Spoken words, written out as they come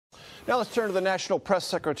Now let's turn to the National Press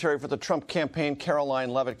Secretary for the Trump campaign, Karoline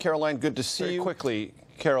Leavitt. Caroline, good to see you. Quickly,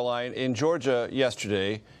 Caroline, in Georgia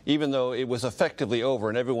yesterday, even though it was effectively over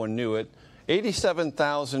and everyone knew it,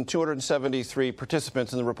 87,273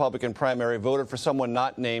 participants in the Republican primary voted for someone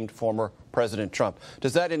not named former President Trump.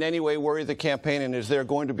 Does that in any way worry the campaign, and is there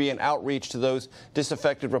going to be an outreach to those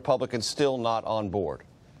disaffected Republicans still not on board?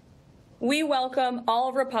 We welcome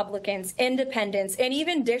all Republicans, independents, and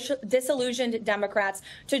even disillusioned Democrats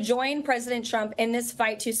to join President Trump in this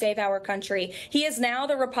fight to save our country. He is now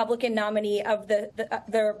the Republican nominee of the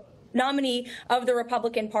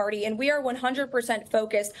Republican Party, and we are 100%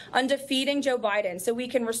 focused on defeating Joe Biden so we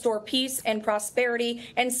can restore peace and prosperity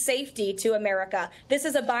and safety to America. This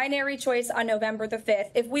is a binary choice on November the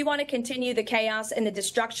 5th. If we want to continue the chaos and the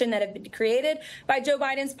destruction that have been created by Joe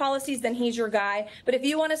Biden's policies, then he's your guy. But if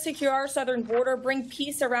you want to secure our southern border, bring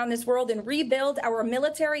peace around this world, and rebuild our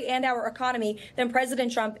military and our economy, then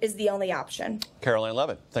President Trump is the only option. Karoline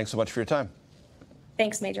Leavitt, thanks so much for your time.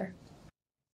 Thanks, Major.